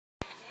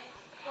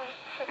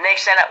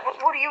next time,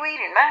 what are you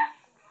eating, man?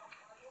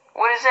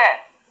 What is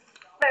that?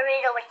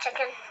 Burrito with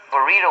chicken.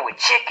 Burrito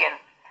with chicken?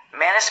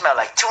 Man, it smells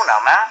like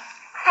tuna, man.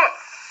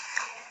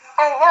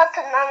 I know,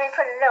 because Mommy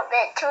put a little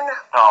bit of tuna.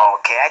 Oh,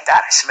 okay. I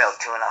thought I smelled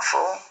tuna,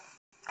 fool.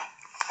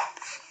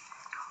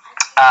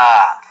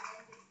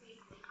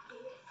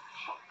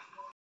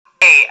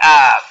 Hey,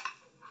 I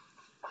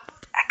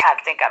kind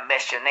of think I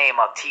messed your name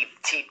up,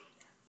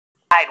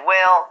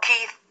 Well,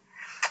 Keith.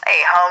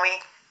 Hey,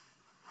 homie.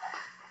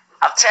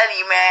 I'm telling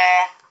you,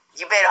 man,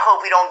 you better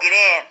hope we don't get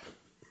in.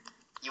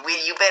 You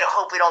better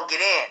hope we don't get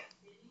in.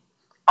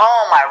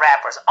 All my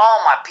rappers,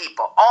 all my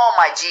people, all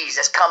my G's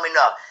that's coming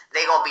up,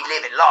 they gonna be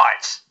living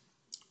large.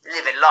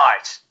 Living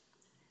large.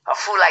 A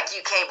fool like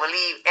you can't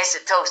believe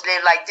Toker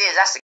live like this.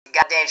 That's a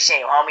goddamn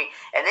shame, homie.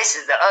 And this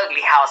is the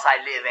ugly house I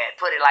live in.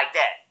 Put it like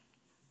that.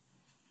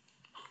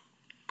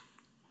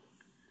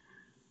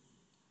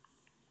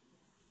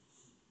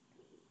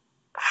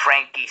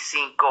 Frankie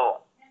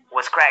Cinco.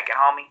 What's cracking,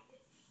 homie?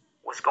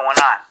 What's going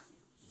on?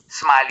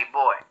 Smiley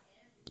boy.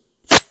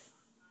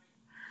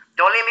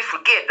 Don't let me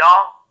forget,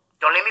 dawg.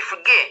 Don't let me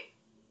forget.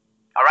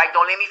 Alright,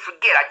 don't let me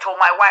forget. I told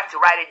my wife to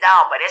write it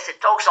down, but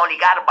Toker's only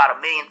got about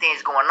 1 million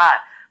things going on.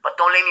 But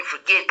don't let me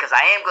forget, because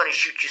I am going to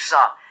shoot you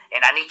some.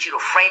 And I need you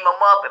to frame them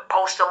up and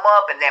post them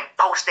up and then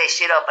post that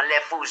shit up and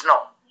let fools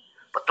know.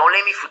 But don't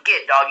let me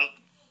forget, doggy.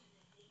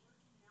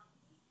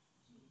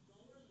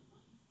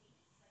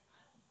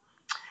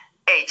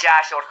 Hey,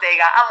 Josh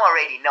Ortega, I'm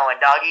already knowing,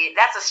 doggy.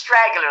 That's a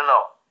straggler,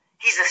 though.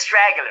 He's a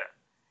straggler.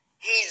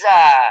 He's,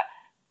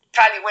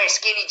 probably wearing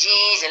skinny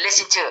jeans and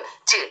listen to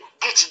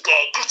Gucci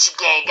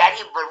Gang. Got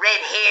him with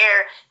red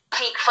hair,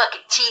 pink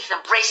fucking teeth and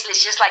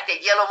bracelets just like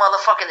that yellow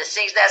motherfucker that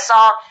sings that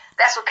song.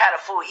 That's what kind of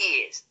fool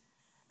he is.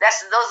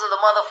 Those are the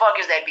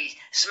motherfuckers that be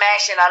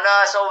smashing on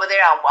us over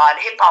there on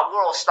Hip Hop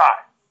World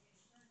Star.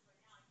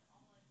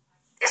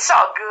 It's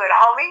all good,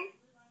 homie.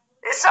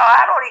 It's all,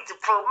 I don't need to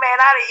prove,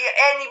 man.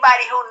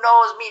 Anybody who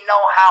knows me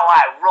know how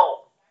I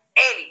roll.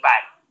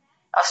 Anybody.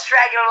 A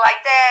straggler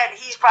like that,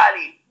 he's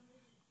probably...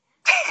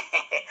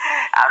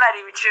 I'm not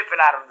even tripping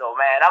on him, though,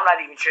 man. I'm not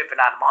even tripping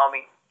on him,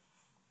 homie.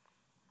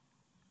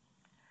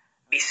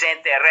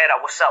 Vicente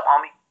Herrera, what's up,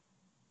 homie?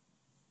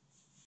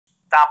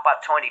 Tampa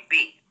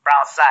 20B,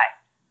 Brownside.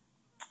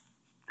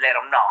 Let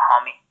him know,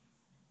 homie.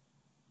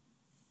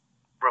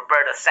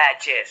 Roberto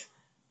Sanchez.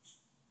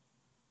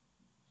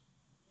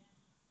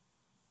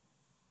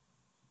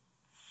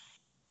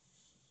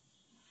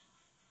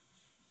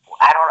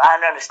 I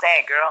don't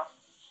understand, girl.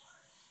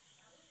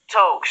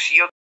 Tokes,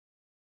 you're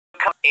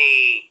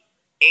a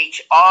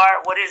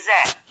HR? What is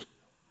that?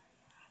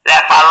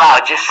 Laugh out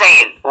loud, just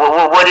saying.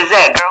 What is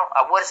that, girl?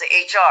 What is an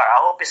HR? I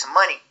hope it's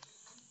money.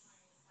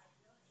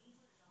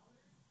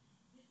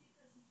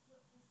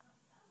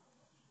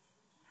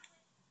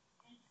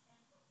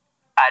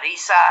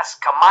 Arisas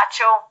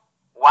Camacho?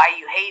 Why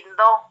you hating,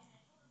 though?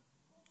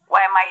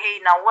 Why am I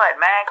hating on what,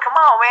 man? Come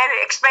on, man.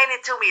 Explain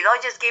it to me.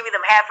 Don't just give me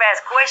them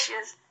half-ass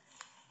questions.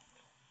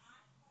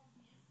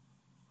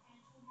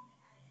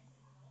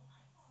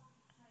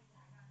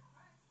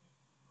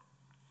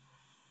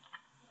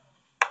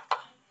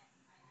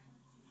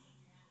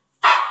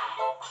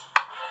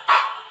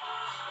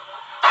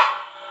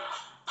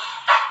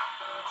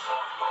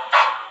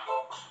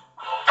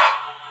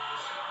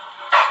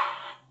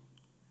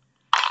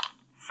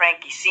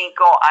 Frankie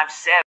Cinco, I'm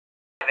 7.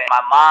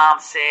 My mom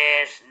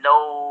says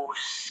no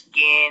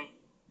skinny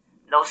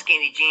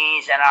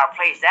jeans in our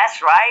place.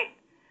 That's right.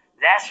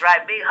 That's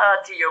right. Big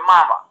hug to your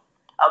mama.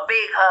 A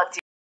big hug to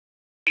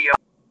your...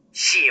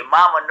 Shit,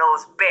 mama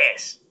knows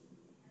best.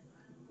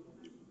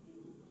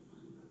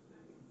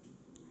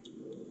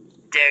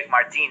 Derek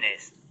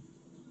Martinez.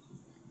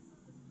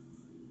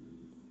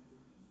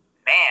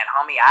 Man,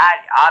 homie, I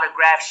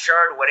autograph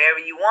shirt, whatever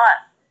you want.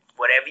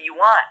 Whatever you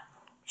want.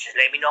 Just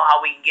let me know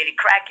how we can get it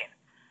cracking.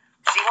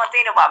 See, one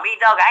thing about me,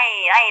 dog,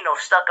 I ain't no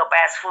stuck-up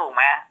ass fool,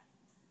 man.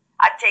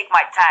 I take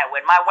my time.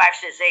 When my wife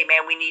says, hey,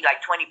 man, we need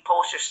like 20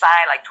 posters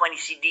signed, like 20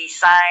 CDs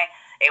signed,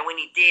 and we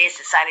need this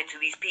and sign it to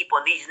these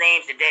people and these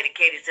names and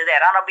dedicate it to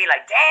that, I'm going to be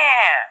like,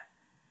 damn,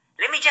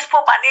 let me just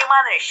put my name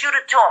on there and shoot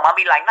it to them. I'll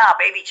be like, nah,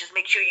 baby, just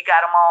make sure you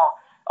got them all.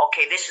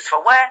 Okay, this is for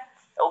what?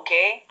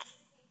 Okay,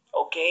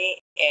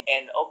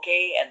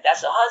 and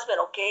that's a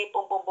husband. Okay,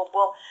 boom, boom, boom,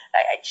 boom.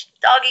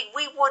 Doggy,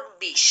 we wouldn't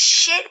be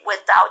shit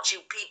without you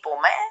people,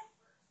 man.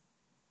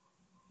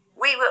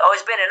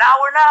 It's been an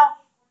hour now?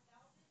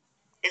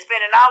 It's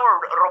been an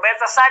hour,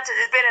 Roberta Sanchez.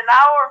 It's been an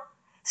hour?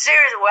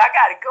 Seriously, well, I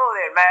gotta go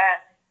there,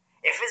 man.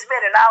 If it's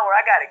been an hour,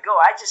 I gotta go.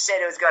 I just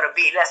said it was gonna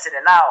be less than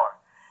an hour.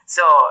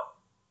 So,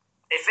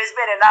 if it's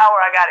been an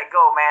hour, I gotta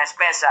go, man.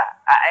 Spencer,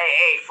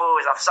 hey,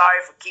 fools, I'm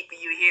sorry for keeping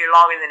you here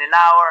longer than an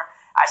hour.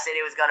 I said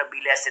it was gonna be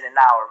less than an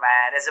hour,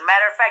 man. As a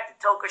matter of fact, the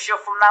Toker show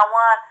from now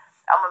on,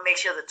 I'm gonna make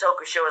sure the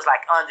Toker show is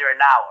like under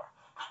an hour.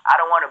 I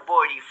don't want to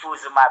bore you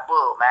fools with my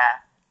bull,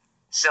 man.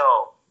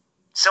 So,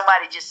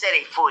 somebody just said,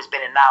 hey, fool, it's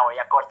been an hour.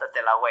 Ya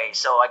córtate la way.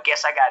 So I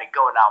guess I gotta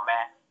go now,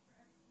 man.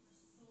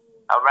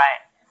 All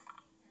right.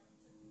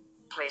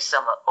 Play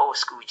some old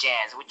school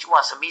jams. What you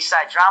want, some East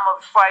Side drama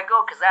before I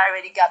go? Because I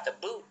already got the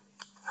boot.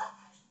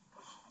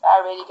 I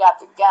already got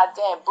the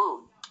goddamn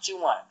boot. What you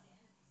want?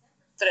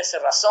 Tres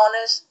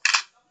Razones?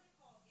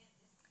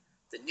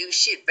 The new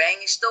shit,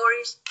 banging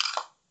stories?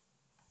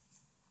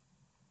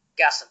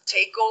 Got some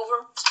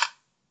Takeover?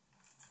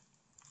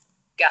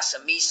 Got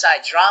some East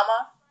Side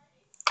drama?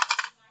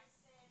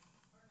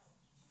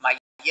 My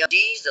young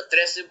G's, the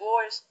Trece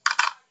Boys?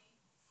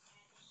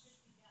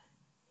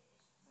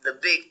 The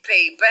Big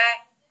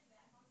Payback?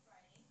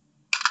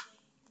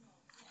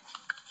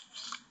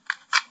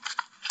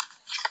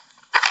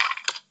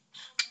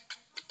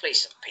 Play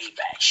some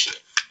Payback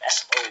shit.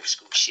 That's some old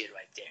school shit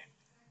right there.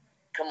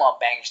 Come on,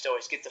 banging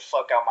stories. Get the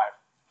fuck out my...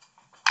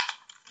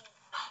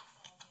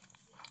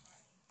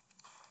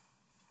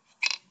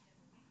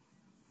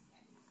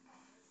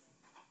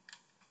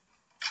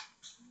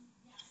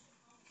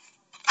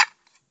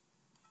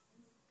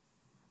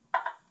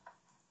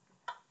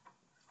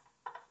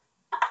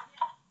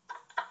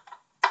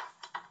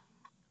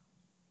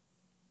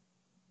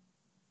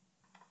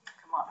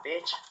 Come on,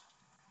 bitch.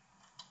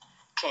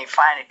 Can't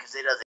find it because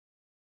it doesn't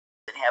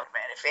have,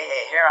 man. If it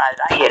had hair on it,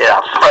 I hit it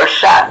on first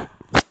shot.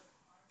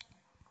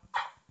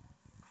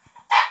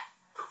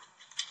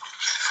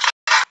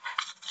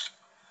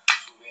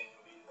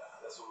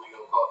 That's what we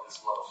gonna call this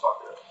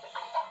motherfucker.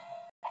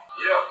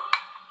 Yeah.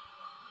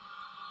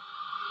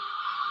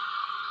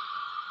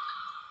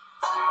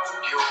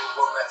 You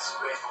want that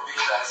sweat for me,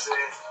 I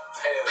said,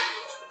 hell yeah.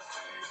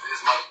 This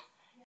is my...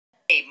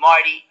 Hey,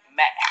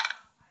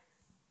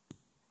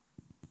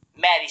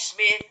 Maddie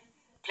Smith,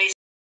 please.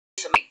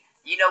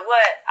 You know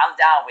what? I'm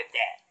down with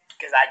that.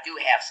 Because I do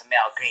have some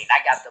Al Green.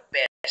 I got the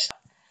best.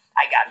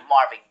 I got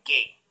Marvin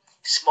Gaye,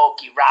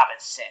 Smokey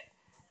Robinson.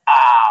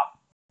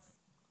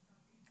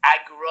 I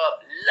grew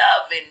up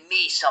loving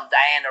me some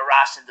Diana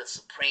Ross and the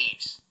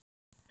Supremes.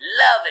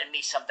 Loving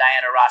me some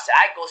Diana Ross.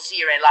 I go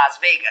see her in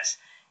Las Vegas.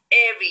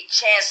 Every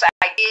chance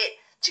I get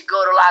to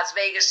go to Las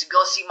Vegas to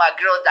go see my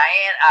girl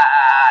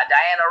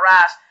Diana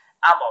Ross,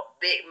 I'm a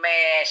big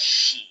man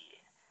shit.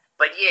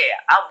 But yeah,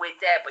 I'm with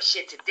that. But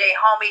shit, today,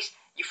 homies,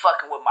 you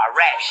fucking with my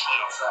rap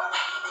shit.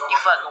 You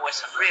fucking with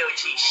some real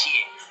G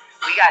shit.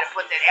 We gotta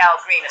put that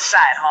Al Green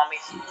aside,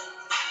 homies.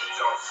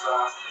 Don't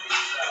stop,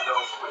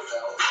 don't quit,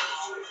 don't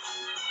quit.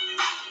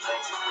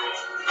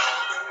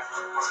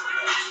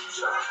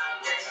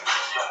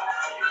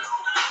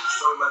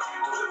 Soy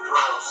maldito de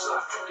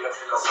Brownside, ya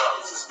te la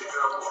sabes.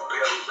 Explicamos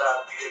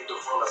realidad directo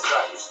from las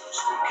calles.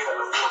 School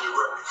California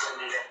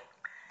represented.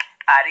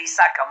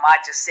 Arisa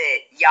Camacho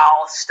said,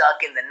 y'all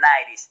stuck in the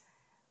 90s.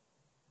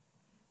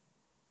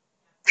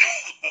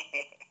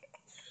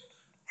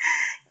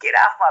 Get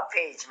off my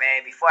page,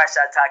 man, before I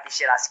start talking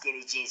shit on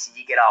skinny jeans and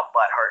you get all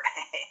butt hurt.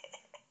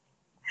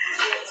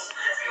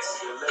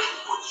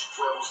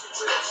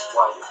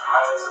 While your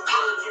eyes are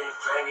blurred, can't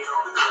bang it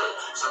on the curb.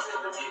 Some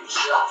end up getting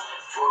shot.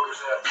 Fuckers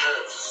have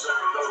nerves to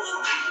serve those who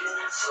need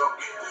it. Some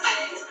get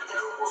defeated.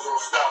 No one's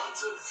gonna stop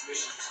until this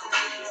mission is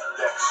completed.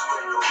 That's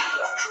when you'll be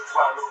like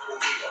Tripano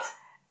Comida.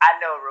 I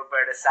know,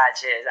 Roberta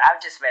Sanchez. I'm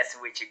just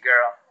messing with you,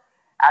 girl.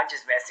 I'm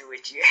just messing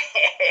with you.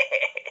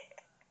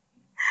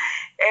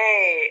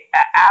 Hey,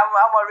 I'm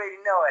already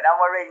knowing.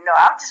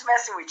 I'm just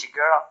messing with you,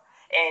 girl.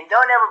 And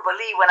don't ever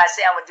believe when I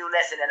say I'm going to do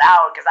less than an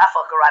hour because I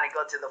fuck around and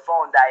go to the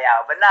phone die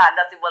out. But nah,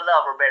 nothing but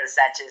love, Roberta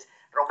Sanchez,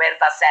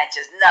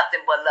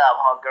 nothing but love,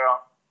 huh,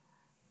 girl?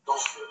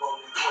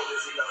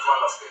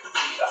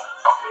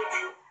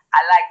 I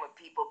like when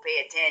people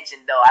pay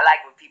attention, though. I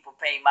like when people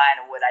pay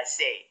mind on what I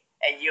say.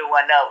 And you're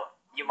one of them.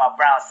 You're my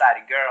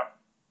brown-sided girl.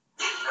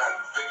 Now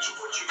you picture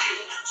what you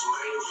get. So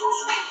hands goes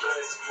with the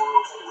best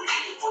world over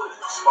here. Put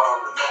a spot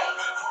on the map.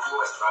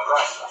 Nuestra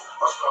raza.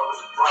 I'll start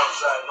with the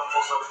Brownside.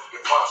 Vamos a ver qué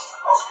pasa.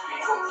 I'll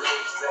speak on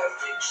things that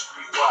make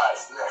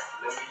streetwise. Now,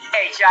 let me...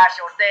 Hey, Josh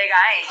Ortega,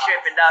 I ain't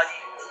tripping, doggy.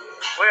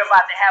 We're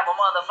about to have a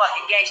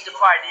motherfucking gangster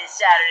party this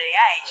Saturday.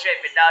 I ain't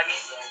tripping, doggy.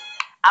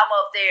 I'm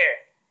up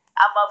there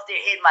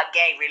hitting my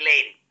gang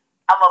related.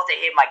 I'm up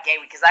there hitting my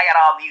gang because I got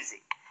all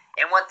music.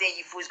 And one thing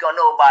you fools gonna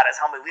know about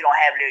us, homie, we don't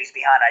have lyrics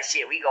behind our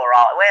shit. We go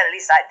raw. Well, at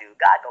least I do.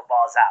 God go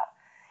balls out.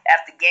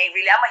 After gang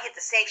really, I'm gonna hit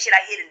the same shit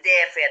I hit in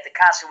DF at the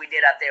concert we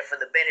did out there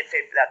for the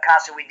benefit, the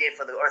concert we did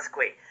for the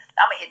earthquake.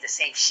 I'm gonna hit the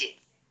same shit.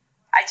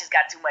 I just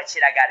got too much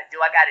shit I gotta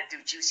do. I gotta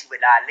do Juicy with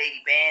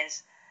Lady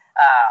Bands.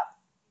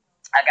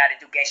 I gotta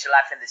do Gangster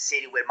Life in the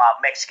City with my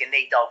Mexican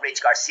Nate Dogg,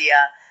 Rich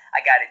Garcia.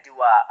 I gotta do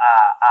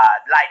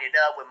Light It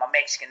Up with my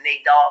Mexican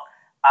Nate Dogg.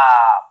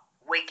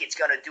 Wicked's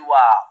gonna do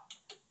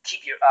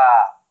Keep Your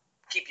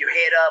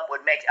Head Up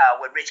with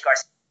Rich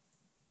Garcia.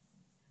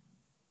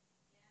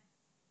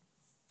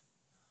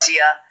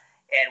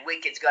 And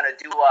Wicked's gonna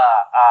do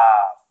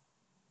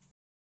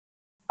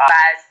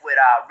Live with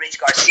Rich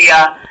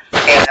Garcia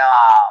and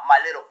my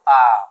little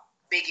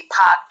Biggie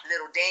Pop,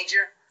 Little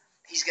Danger.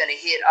 He's gonna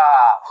hit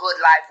Hood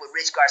Life with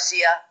Rich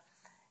Garcia,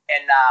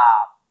 and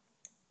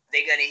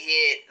they're gonna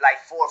hit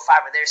like 4 or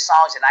 5 of their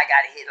songs, and I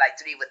gotta hit like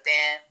 3 with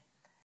them.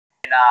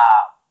 And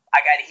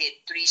I gotta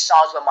hit 3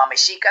 songs with my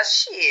Mexica.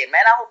 Shit,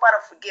 man, I hope I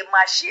don't forget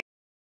my shit.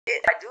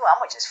 If I do, I'm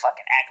gonna just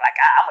fucking act like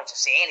I'm gonna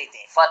just say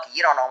anything. Fuck it,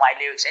 you don't know my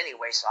lyrics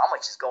anyway, so I'm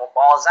gonna just go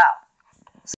balls out.